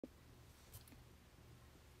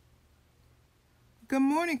Good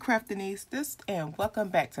morning, Craftinistas, and welcome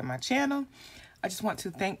back to my channel. I just want to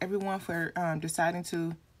thank everyone for deciding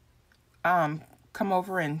to come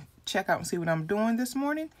over and check out and see what I'm doing this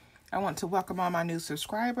morning. I want to welcome all my new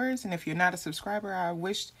subscribers, and if you're not a subscriber, I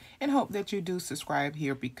wish and hope that you do subscribe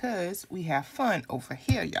here because we have fun over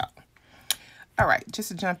here, y'all. All right, just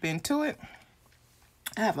to jump into it,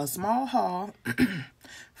 I have a small haul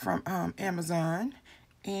from Amazon,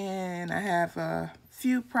 and I have a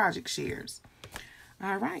few project shares.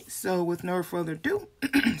 All right, so with no further ado,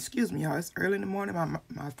 excuse me, y'all. It's early in the morning.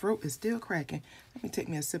 My throat is still cracking. Let me take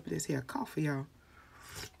me a sip of this here coffee, y'all.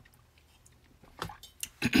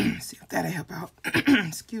 See if that'll help out.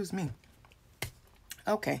 Excuse me.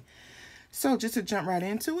 Okay, so just to jump right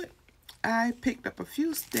into it, I picked up a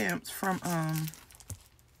few stamps from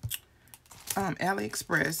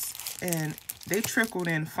AliExpress, and they trickled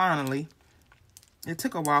in finally. It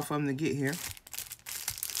took a while for them to get here.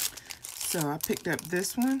 So I picked up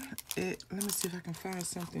this one. Let me see if I can find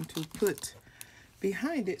something to put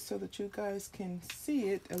behind it so that you guys can see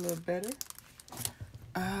it a little better.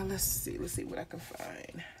 Let's see what I can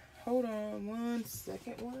find. Hold on one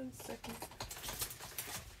second.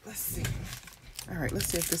 Let's see. All right, let's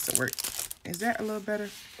see if this will work. Is that a little better?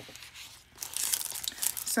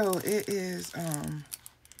 So it is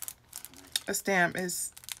a stamp.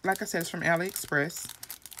 Is, like I said, it's from AliExpress.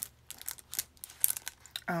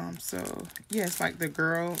 So yeah, it's like the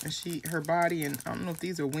girl and her body, and I don't know if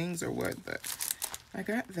these are wings or what, but I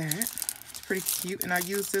got that. It's pretty cute, and I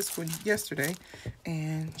used this one yesterday,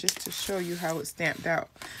 and just to show you how it's stamped out.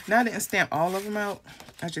 Now I didn't stamp all of them out.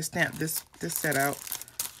 I just stamped this set out.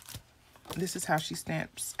 This is how she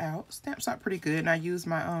stamps out. Stamps out pretty good, and I use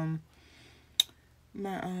my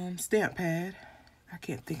stamp pad. I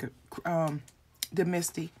can't think of the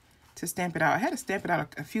Misty to stamp it out. I had to stamp it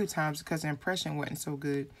out a few times because the impression wasn't so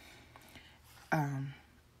good.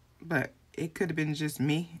 But it could have been just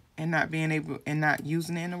me and not being able and not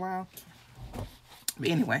using it in a while. But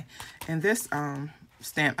anyway, and this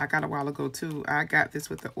stamp I got a while ago too. I got this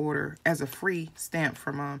with the order as a free stamp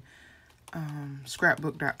from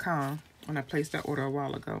scrapbook.com when I placed that order a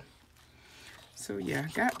while ago. So yeah,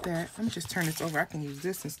 I got that. Let me just turn this over. I can use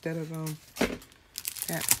this instead of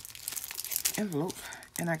that envelope.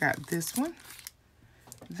 And I got this one.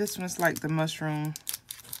 This one's like the mushroom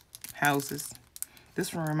houses.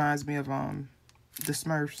 This one reminds me of the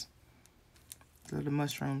Smurfs. The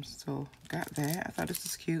mushrooms. So got that. I thought this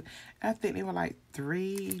was cute. I think they were like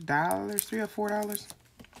 $3 or $4.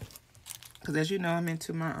 Because as you know, I'm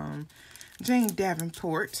into my Jane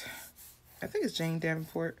Davenport. I think it's Jane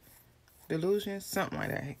Davenport Delusions, something like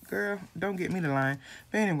that. Girl, don't get me the line.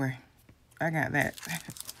 But anyway, I got that.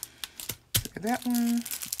 Look at that one.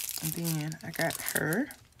 And then I got her.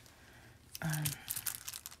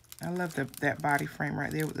 I love that body frame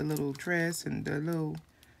right there with the little dress and the little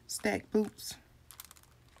stacked boots.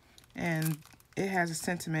 And it has a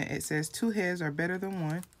sentiment. It says 2 heads are better than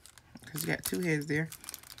 1. Because you got 2 heads there.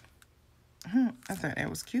 I thought that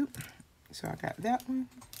was cute. So I got that one.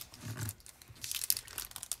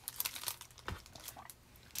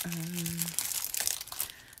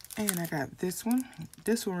 And I got this one.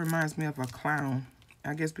 This one reminds me of a clown.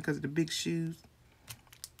 I guess because of the big shoes.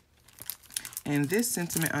 And this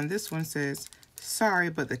sentiment on this one says, sorry,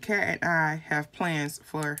 but the cat and I have plans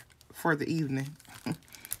for the evening.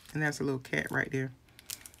 And that's a little cat right there.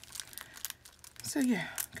 So yeah,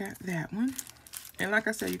 got that one. And like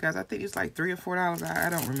I said, you guys, I think it's like $3 or $4. I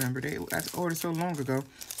don't remember. I ordered so long ago.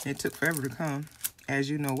 And it took forever to come. As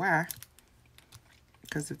you know why.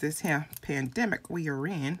 Because of this here pandemic we are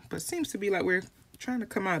in. But seems to be like we're trying to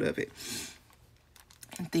come out of it.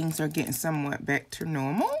 And things are getting somewhat back to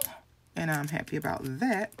normal. And I'm happy about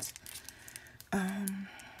that. And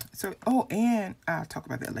I'll talk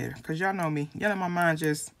about that later. Because y'all know me. Y'all know my mind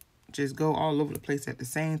just go all over the place at the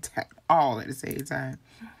same time. All at the same time.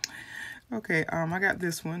 Okay, I got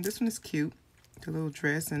this one. This one is cute. The little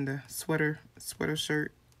dress and the sweater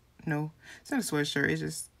shirt. No, it's not a sweatshirt. It's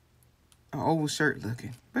just an oval shirt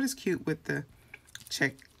looking. But it's cute with the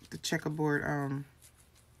checkerboard,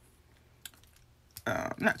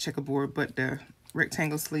 not checkerboard, but the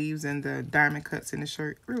rectangle sleeves and the diamond cuts in the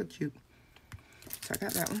shirt. Really cute. So I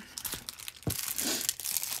got that one.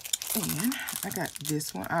 And I got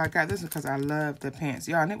this one. I got this one because I love the pants.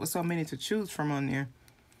 Y'all, and it was so many to choose from on there.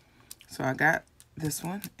 So I got this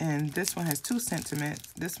one. And this one has 2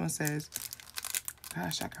 sentiments. This one says,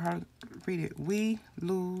 gosh, I can hardly read it. We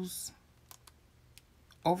lose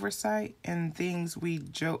oversight and things we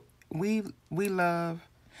love.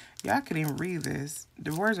 Y'all couldn't even read this.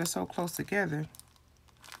 The words are so close together.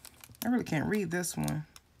 I really can't read this one.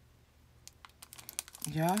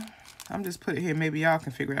 Y'all, I'm just put it here. Maybe y'all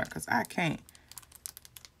can figure it out because I can't.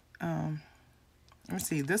 Let me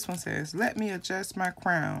see. This one says, let me adjust my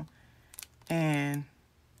crown and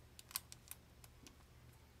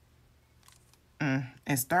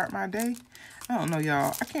start my day. I don't know,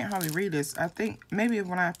 y'all. I can't hardly read this. I think maybe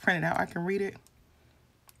when I print it out, I can read it.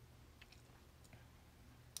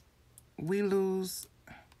 We lose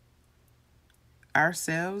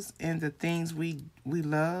ourselves in the things we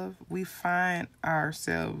love. We find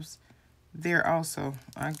ourselves there also.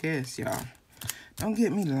 I guess, y'all. Don't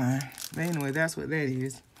get me lying. But anyway, that's what that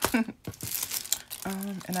is.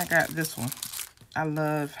 And I got this one. I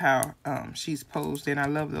love how she's posed, and I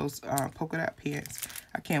love those polka dot pants.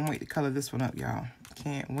 I can't wait to color this one up, y'all.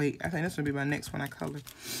 Can't wait. I think this will be my next one I color.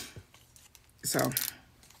 So,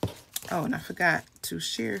 oh, and I forgot to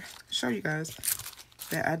show you guys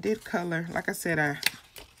that I did color. Like I said, I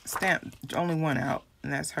stamped only one out,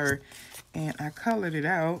 and that's her. And I colored it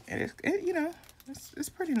out, and it you know, it's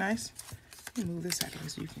pretty nice. Let me move this out of here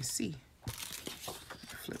so you can see.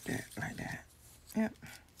 Flip that like that. Yep.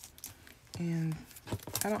 And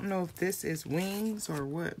I don't know if this is wings or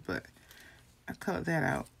what, but I cut that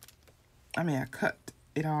out. I mean, I cut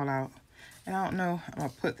it all out. And I don't know. I'm going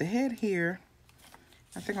to put the head here.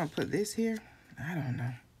 I think I'm going to put this here. I don't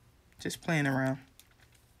know. Just playing around.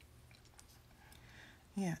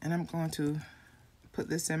 Yeah, and I'm going to put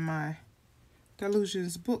this in my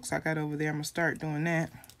Delusions books I got over there. I'm going to start doing that.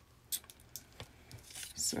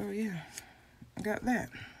 So, yeah. I got that.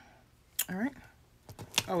 All right.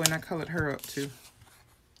 Oh, and I colored her up, too.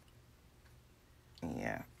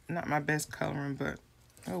 Yeah, not my best coloring, but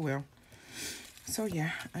oh well. So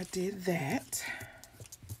yeah, I did that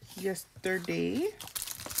yesterday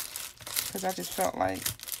because I just felt like,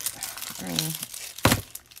 I mean,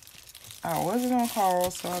 I wasn't on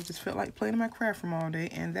call, so I just felt like playing my craft from all day,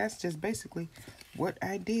 and that's just basically what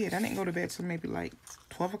I did. I didn't go to bed till maybe like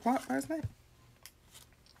 12 o'clock last night.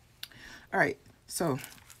 All right, so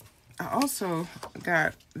I also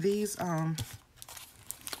got these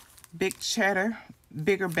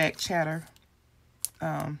bigger back chatter,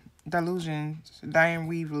 Delusions, Diane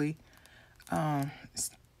Weaveley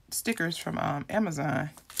stickers from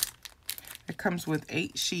Amazon. It comes with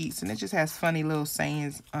 8 sheets, and it just has funny little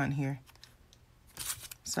sayings on here.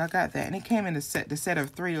 So I got that, and it came in the set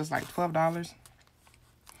of 3. It was like $12.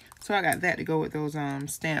 So I got that to go with those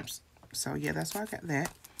stamps. So yeah, that's why I got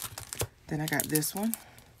that. Then I got this one.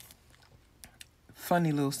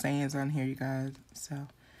 Funny little sayings on here, you guys. So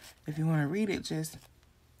if you want to read it, just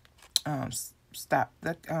stop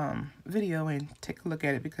the video and take a look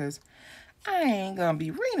at it, because I ain't gonna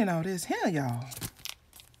be reading all this here, y'all.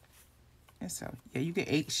 And so yeah, you get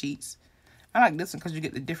 8 sheets. I like this one because you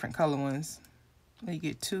get the different color ones. You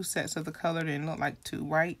get 2 sets of the color and look like 2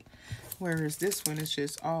 white, whereas this one is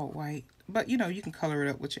just all white. But you know, you can color it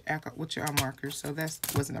up with your markers, so that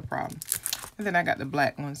wasn't a problem. And then I got the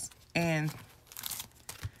black ones, and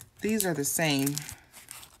these are the same.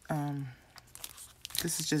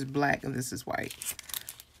 This is just black and this is white.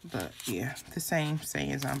 But yeah, the same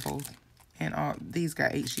sayings on both. And all these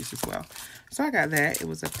got 8 sheets as well. So I got that. It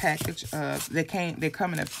was a package of, they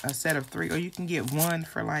come in a set of 3, or you can get one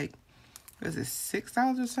for like, what is it,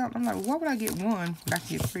 $6 or something? I'm like, why would I get one when I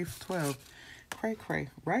can get 3 for 12? Cray,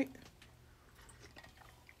 right?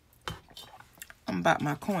 I'm about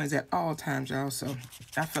my coins at all times, y'all. So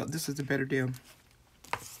I felt this was a better deal.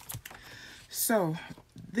 So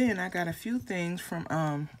then I got a few things from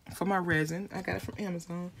for my resin. I got it from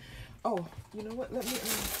Amazon. Oh, you know what? Let me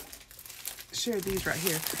share these right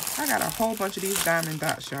here. I got a whole bunch of these diamond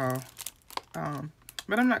dots, y'all.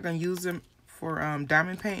 But I'm not gonna use them for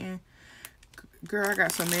diamond painting. Girl, I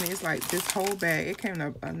got so many. It's like this whole bag. It came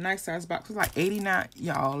in a nice size box. It was like 89,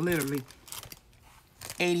 y'all. Literally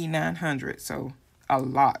 8,900. So a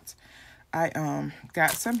lot. I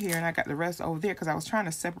got some here, and I got the rest over there because I was trying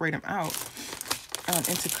to separate them out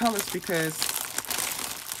into colors because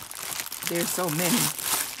there's so many.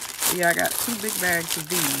 Yeah, I got 2 big bags of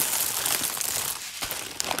these.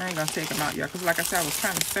 I ain't gonna take them out, y'all, because like I said, I was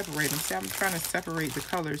trying to separate them. See, I'm trying to separate the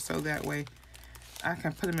colors so that way I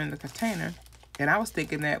can put them in the container. And I was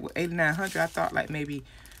thinking that with 8,900, I thought like maybe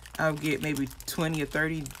I'll get maybe 20 or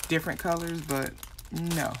 30 different colors, but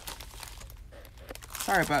no.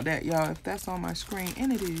 Sorry about that, y'all, if that's on my screen,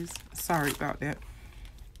 and it is. Sorry about that.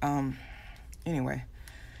 Anyway.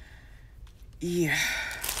 Yeah.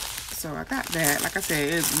 So I got that. Like I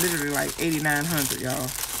said, it's literally like 8,900, y'all.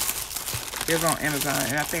 It was on Amazon,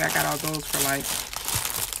 and I think I got all those for like,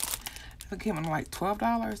 it came in like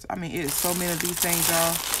 $12. I mean, it's so many of these things,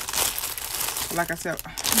 y'all. Like I said,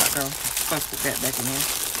 I'm not gonna fuss with that back in there.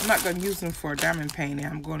 I'm not gonna use them for diamond painting.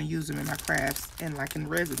 I'm gonna use them in my crafts and like in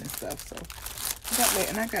resin and stuff. So I got that,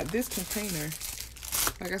 and I got this container.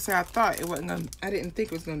 Like I said, I thought it wasn't gonna. I didn't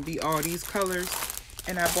think it was gonna be all these colors,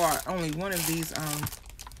 and I bought only one of these. Let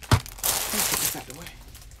me put this out the way.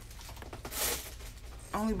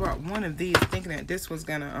 I only bought one of these, thinking that this was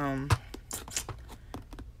gonna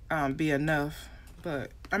be enough.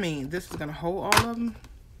 But I mean, this is gonna hold all of them.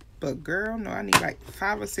 But girl, no, I need like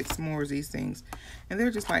 5 or 6 more of these things, and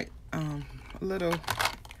they're just like a little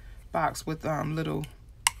box with little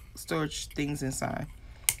storage things inside.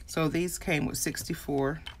 So these came with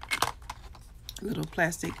 64 little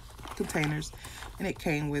plastic containers, and it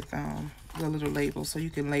came with the little labels, so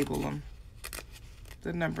you can label them,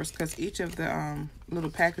 the numbers, because each of the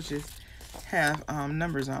little packages have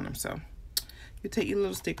numbers on them. So you take your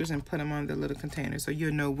little stickers and put them on the little container, so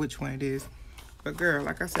you'll know which one it is. But girl,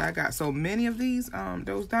 like I said, I got so many of these,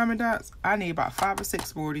 those diamond dots. I need about 5 or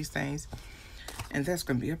 6 more of these things, and that's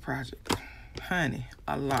gonna be a project, honey,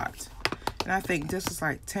 a lot. And I think this is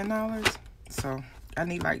like $10, so I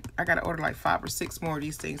need like, I gotta order like 5 or 6 more of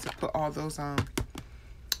these things to put all those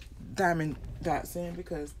diamond dots in,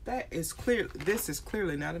 because that is clear. This is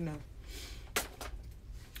clearly not enough.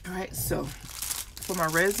 All right, so for my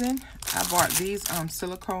resin, I bought these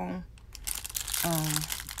silicone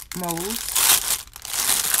molds,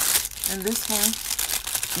 and this one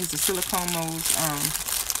is a silicone molds.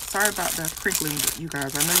 Sorry about the crinkling, you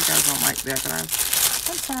guys. I know you guys don't like that, but I'm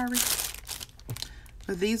sorry.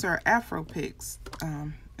 But these are Afro picks,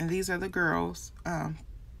 and these are the girls, the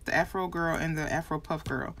Afro girl and the Afro puff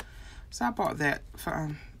girl. So I bought that for,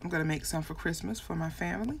 I'm gonna make some for Christmas for my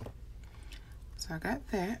family. So I got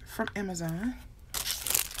that from Amazon.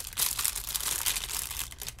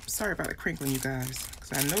 Sorry about the crinkling, you guys,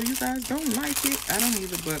 because I know you guys don't like it. I don't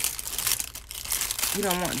either, but you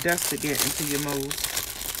don't want dust to get into your molds.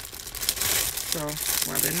 So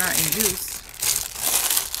while they're not in use,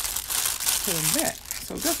 put them back.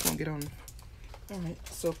 So that's gonna get on. All right,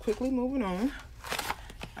 so quickly moving on.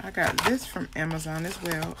 I got this from Amazon as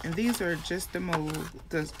well, and these are just the mold,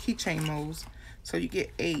 the keychain molds. So you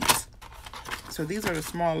get 8. So these are the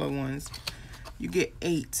smaller ones. You get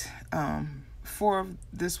 8, 4 of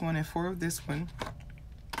this one and 4 of this one,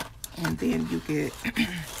 and then you get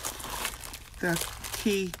the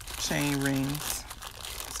keychain rings.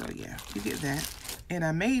 So yeah, you get that. And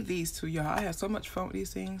I made these too, y'all. I have so much fun with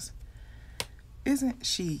these things. Isn't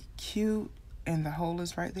she cute? And the hole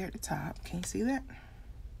is right there at the top. Can you see that?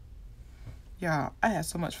 Y'all, I had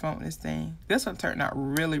so much fun with this thing. This one turned out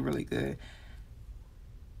really, really good.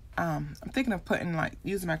 I'm thinking of putting, like,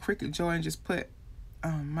 using my Cricut Joy and just put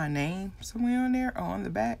my name somewhere on there or on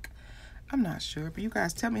the back. I'm not sure, but you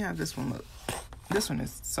guys tell me how this one looks. This one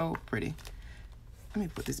is so pretty. Let me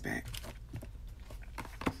put this back.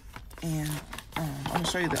 And I'm gonna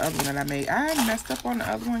show you the other one that I made. I messed up on the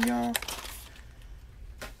other one, y'all.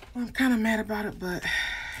 I'm kind of mad about it, but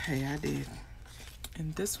hey, I did.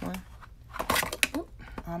 And this one, oops,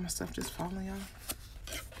 all my stuff just falling off.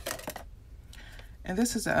 And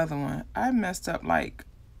this is the other one. I messed up, like,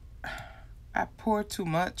 I poured too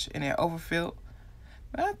much and it overfilled.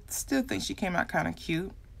 But I still think she came out kind of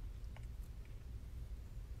cute.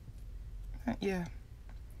 Yeah.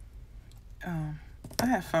 I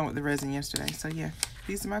had fun with the resin yesterday. So yeah,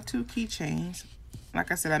 these are my 2 keychains.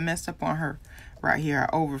 Like I said, I messed up on her right here.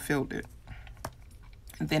 I overfilled it.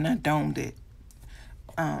 And then I domed it.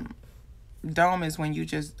 Dome is when you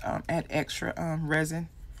just add extra resin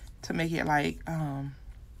to make it like a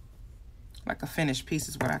finished piece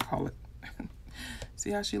is what I call it. See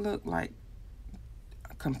how she looked like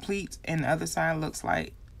complete, and the other side looks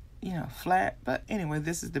like, you know, flat. But anyway,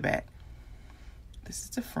 this is the back. This is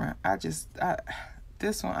the front.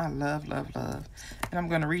 This one I love, love, love. And I'm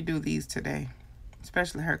going to redo these today.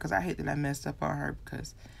 Especially her, because I hate that I messed up on her,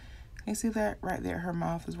 because can you see that right there? Her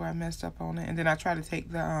mouth is where I messed up on it. And then I try to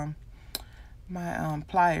take the my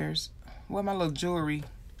pliers, well, my little jewelry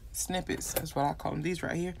snippets, that's what I call them, these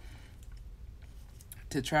right here,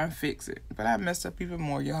 to try and fix it. But I messed up even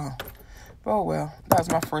more, y'all. But oh well, that was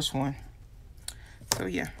my first one. So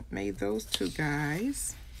yeah, made those 2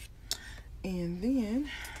 guys. And then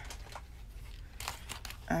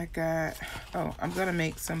I got, oh, I'm gonna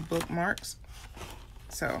make some bookmarks.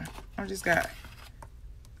 So I just got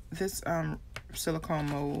this silicone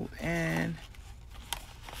mold and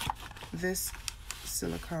this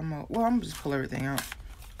silicone mold. Well, I'm just pull everything out.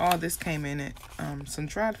 All this came in it. Some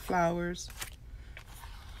dried flowers.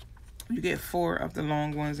 You get 4 of the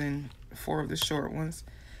long ones and 4 of the short ones.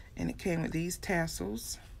 And it came with these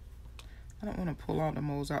tassels. I don't want to pull all the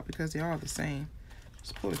molds out because they are the same.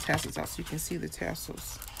 Just pull the tassels out so you can see the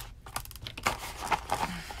tassels.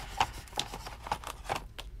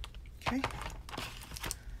 Okay.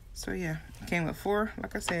 So yeah, it came with 4,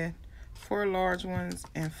 like I said, 4 large ones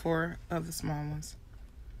and 4 of the small ones.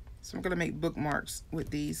 So I'm gonna make bookmarks with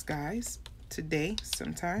these guys today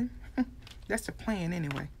sometime. That's the plan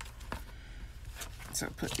anyway. So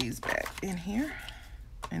put these back in here.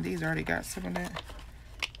 And these already got some of that,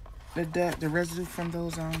 the residue from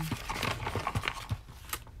those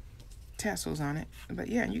tassels on it. But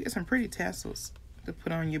yeah, you get some pretty tassels to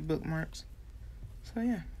put on your bookmarks. So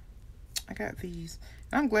yeah, I got these.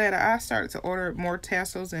 And I'm glad I started to order more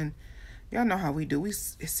tassels, and y'all know how we do. We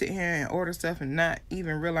sit here and order stuff and not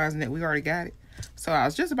even realizing that we already got it. So I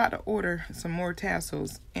was just about to order some more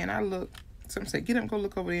tassels, and I looked. Some said, get up, go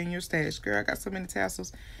look over there in your stash. Girl, I got so many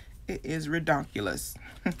tassels. It is redonkulous.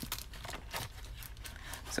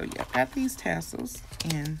 So yeah, I got these tassels,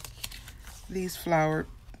 and these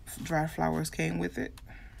dry flowers came with it.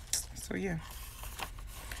 So yeah,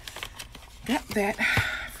 got that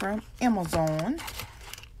from Amazon.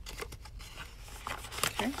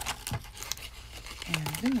 Okay, and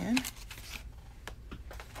then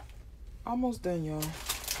almost done, y'all.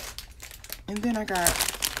 And then I got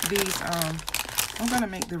these. I'm gonna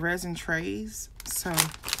make the resin trays. So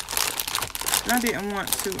I didn't want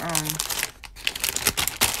to.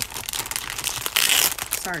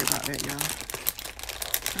 Sorry about that, y'all.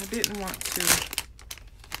 I didn't want to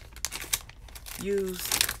use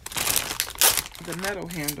the metal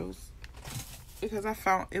handles because I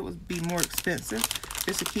found it would be more expensive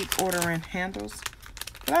just to keep ordering handles.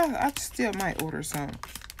 But I still might order some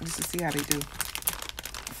just to see how they do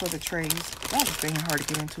for the trays. That was being hard to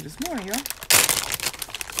get into this morning, y'all.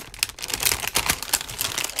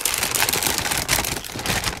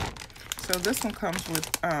 So this one comes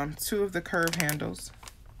with 2 of the curve handles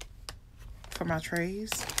for my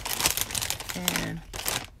trays and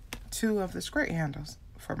 2 of the square handles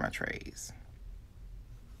for my trays.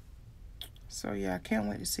 So yeah, I can't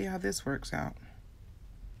wait to see how this works out.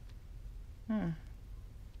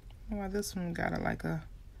 Why this one got like a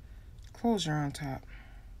closure on top.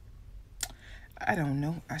 I don't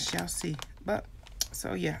know. I shall see. But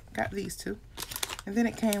so yeah, got these 2. And then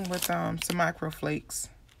it came with some micro flakes,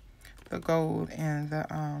 the gold and the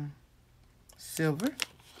silver.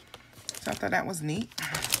 So I thought that was neat.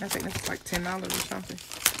 I think this was like $10 or something.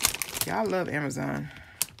 Yeah, I love Amazon.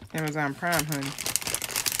 Amazon Prime, honey.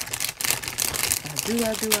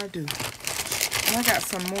 I do. And I got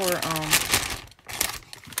some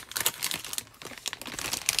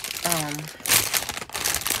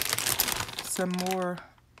more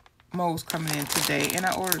molds coming in today, and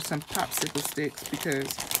I ordered some popsicle sticks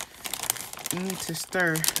because you need to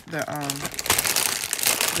stir the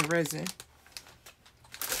resin.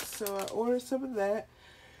 So I ordered some of that,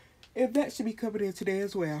 and that should be coming in today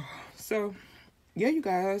as well. So yeah, you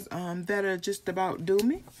guys, that'll just about do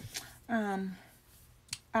me.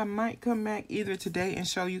 I might come back either today and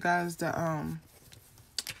show you guys the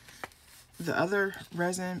other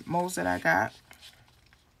resin molds that I got.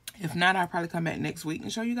 If not, I'll probably come back next week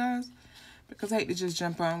and show you guys, because I hate to just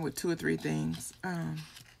jump on with 2 or 3 things.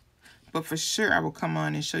 But for sure, I will come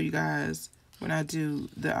on and show you guys when I do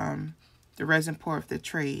the resin pour of the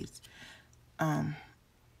trays.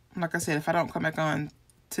 Like I said, if I don't come back on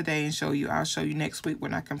today and show you, I'll show you next week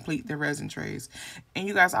when I complete the resin trays. And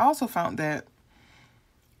you guys, I also found that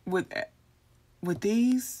with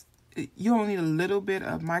these, you only need a little bit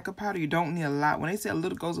of mica powder. You don't need a lot. When they say a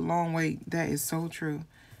little goes a long way, that is so true.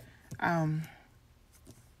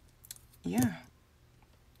 Yeah,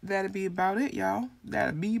 that'll be about it, y'all.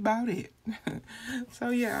 That'll be about it. So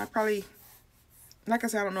yeah, I probably, like I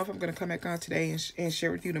said, I don't know if I'm gonna come back on today and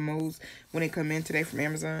share with you the molds when they come in today from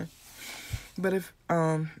Amazon. But if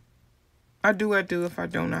I do. If I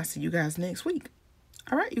don't, I'll see you guys next week.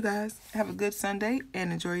 All right, you guys, have a good Sunday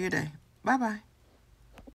and enjoy your day. Bye bye.